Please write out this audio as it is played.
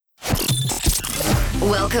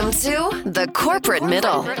Welcome to The Corporate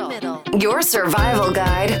Middle, your survival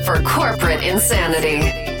guide for corporate insanity.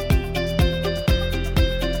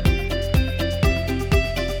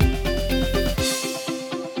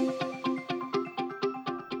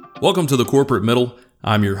 Welcome to The Corporate Middle.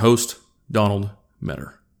 I'm your host, Donald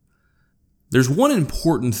Metter. There's one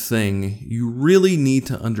important thing you really need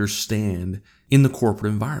to understand in the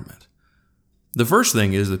corporate environment. The first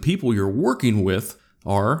thing is the people you're working with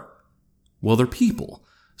are, well, they're people.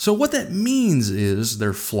 So what that means is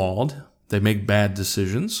they're flawed, they make bad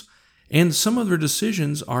decisions, and some of their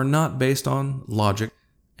decisions are not based on logic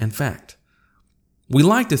and fact. We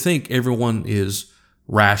like to think everyone is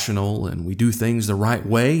rational and we do things the right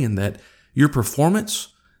way and that your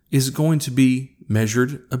performance is going to be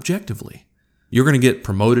measured objectively. You're going to get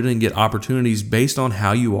promoted and get opportunities based on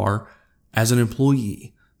how you are as an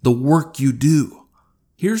employee, the work you do.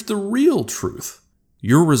 Here's the real truth.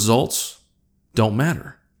 Your results don't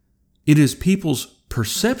matter. It is people's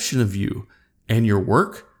perception of you and your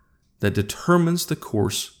work that determines the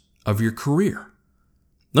course of your career.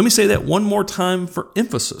 Let me say that one more time for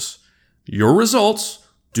emphasis. Your results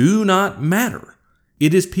do not matter.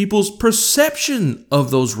 It is people's perception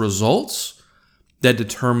of those results that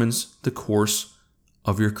determines the course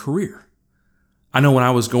of your career. I know when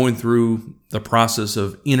I was going through the process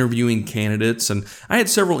of interviewing candidates, and I had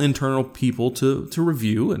several internal people to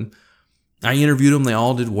review, and I interviewed them, they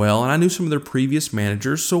all did well, and I knew some of their previous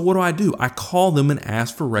managers, so what do? I call them and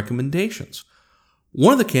ask for recommendations.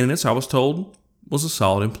 One of the candidates I was told was a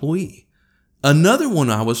solid employee. Another one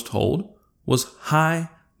I was told was high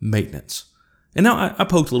maintenance. And now I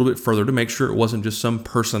poked a little bit further to make sure it wasn't just some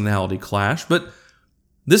personality clash, but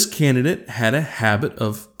this candidate had a habit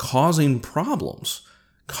of causing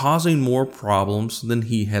more problems than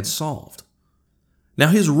he had solved. Now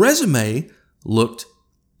his resume looked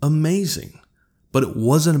amazing, but it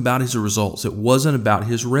wasn't about his results. It wasn't about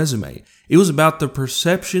his resume. It was about the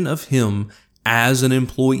perception of him as an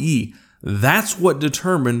employee. That's what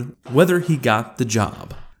determined whether he got the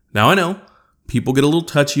job. Now I know people get a little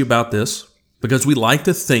touchy about this because we like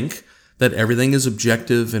to think that everything is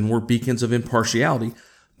objective and we're beacons of impartiality.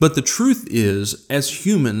 But the truth is, as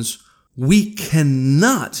humans, we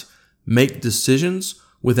cannot make decisions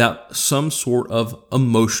without some sort of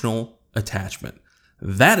emotional attachment.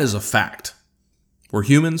 That is a fact. We're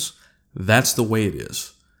humans. That's the way it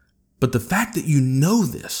is. But the fact that you know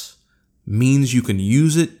this means you can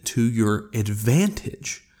use it to your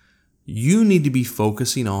advantage. You need to be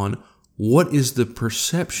focusing on what is the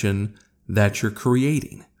perception that you're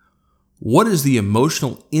creating. What is the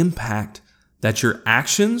emotional impact that your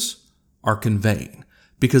actions are conveying?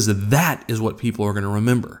 Because that is what people are going to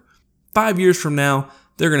remember. 5 years from now,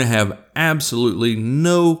 they're going to have absolutely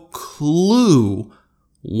no clue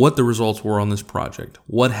what the results were on this project,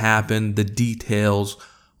 what happened, the details.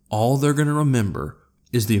 All they're going to remember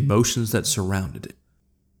is the emotions that surrounded it.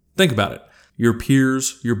 Think about it. Your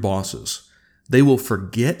peers, your bosses, they will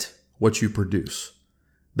forget what you produce.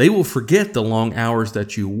 They will forget the long hours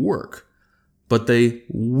that you work, but they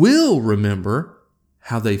will remember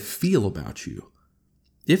how they feel about you,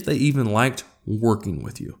 if they even liked working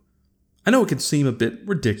with you. I know it can seem a bit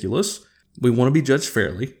ridiculous. We want to be judged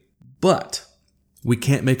fairly, but we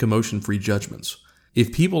can't make emotion-free judgments.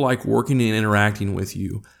 If people like working and interacting with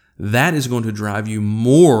you, that is going to drive you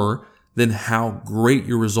more than how great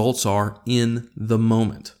your results are in the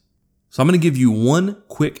moment. So I'm going to give you one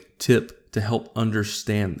quick tip to help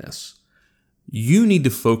understand this. You need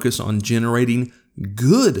to focus on generating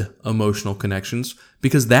good emotional connections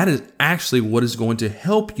because that is actually what is going to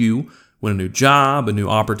help you when a new job, a new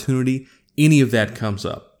opportunity, any of that comes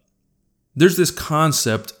up. There's this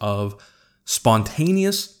concept of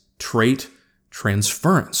spontaneous trait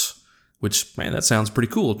transference, which, man, that sounds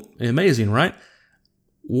pretty cool and amazing, right?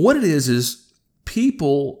 What it is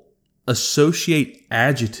people associate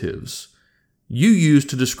adjectives you use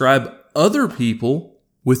to describe other people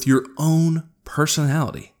with your own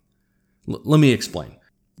personality. Let me explain.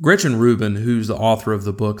 Gretchen Rubin, who's the author of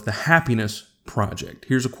the book, The Happiness Project,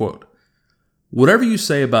 here's a quote. Whatever you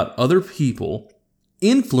say about other people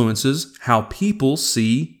influences how people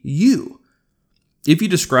see you. If you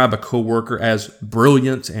describe a coworker as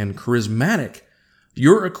brilliant and charismatic,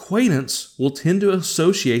 your acquaintance will tend to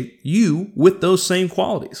associate you with those same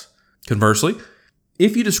qualities. Conversely,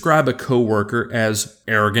 if you describe a coworker as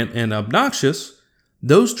arrogant and obnoxious,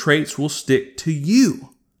 those traits will stick to you.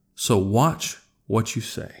 So watch what you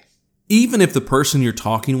say. Even if the person you're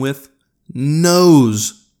talking with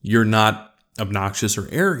knows you're not obnoxious or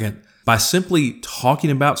arrogant, by simply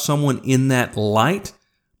talking about someone in that light,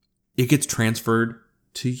 it gets transferred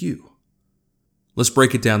to you. Let's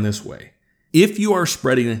break it down this way. If you are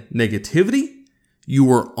spreading negativity,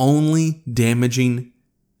 you are only damaging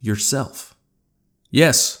yourself.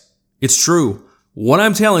 Yes, it's true. What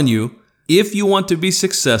I'm telling you, if you want to be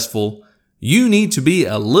successful, you need to be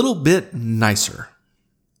a little bit nicer.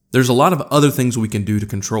 There's a lot of other things we can do to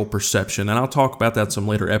control perception, and I'll talk about that in some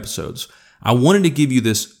later episodes. I wanted to give you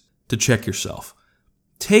this to check yourself.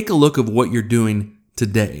 Take a look at what you're doing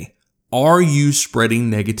today. Are you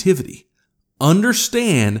spreading negativity?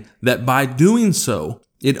 Understand that by doing so,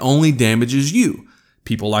 it only damages you.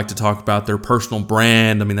 People like to talk about their personal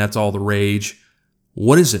brand. That's all the rage.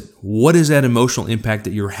 What is it? What is that emotional impact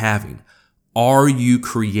that you're having? Are you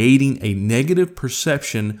creating a negative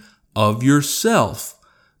perception of yourself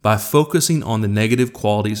by focusing on the negative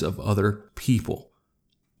qualities of other people?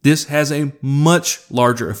 This has a much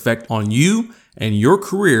larger effect on you and your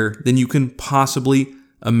career than you can possibly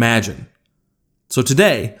imagine. So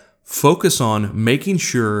today, focus on making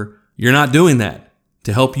sure you're not doing that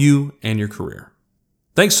to help you and your career.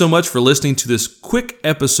 Thanks so much for listening to this quick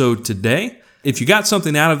episode today. If you got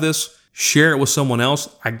something out of this, share it with someone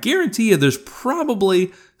else. I guarantee you there's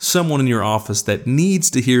probably someone in your office that needs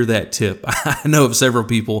to hear that tip. I know of several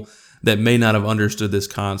people that may not have understood this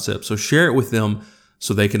concept, so share it with them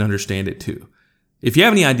so they can understand it too. If you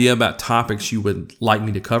have any idea about topics you would like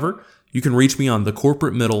me to cover, you can reach me on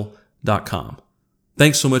thecorporatemiddle.com.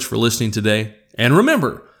 Thanks so much for listening today. And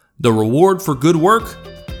remember, the reward for good work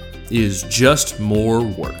is just more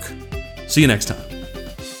work. See you next time.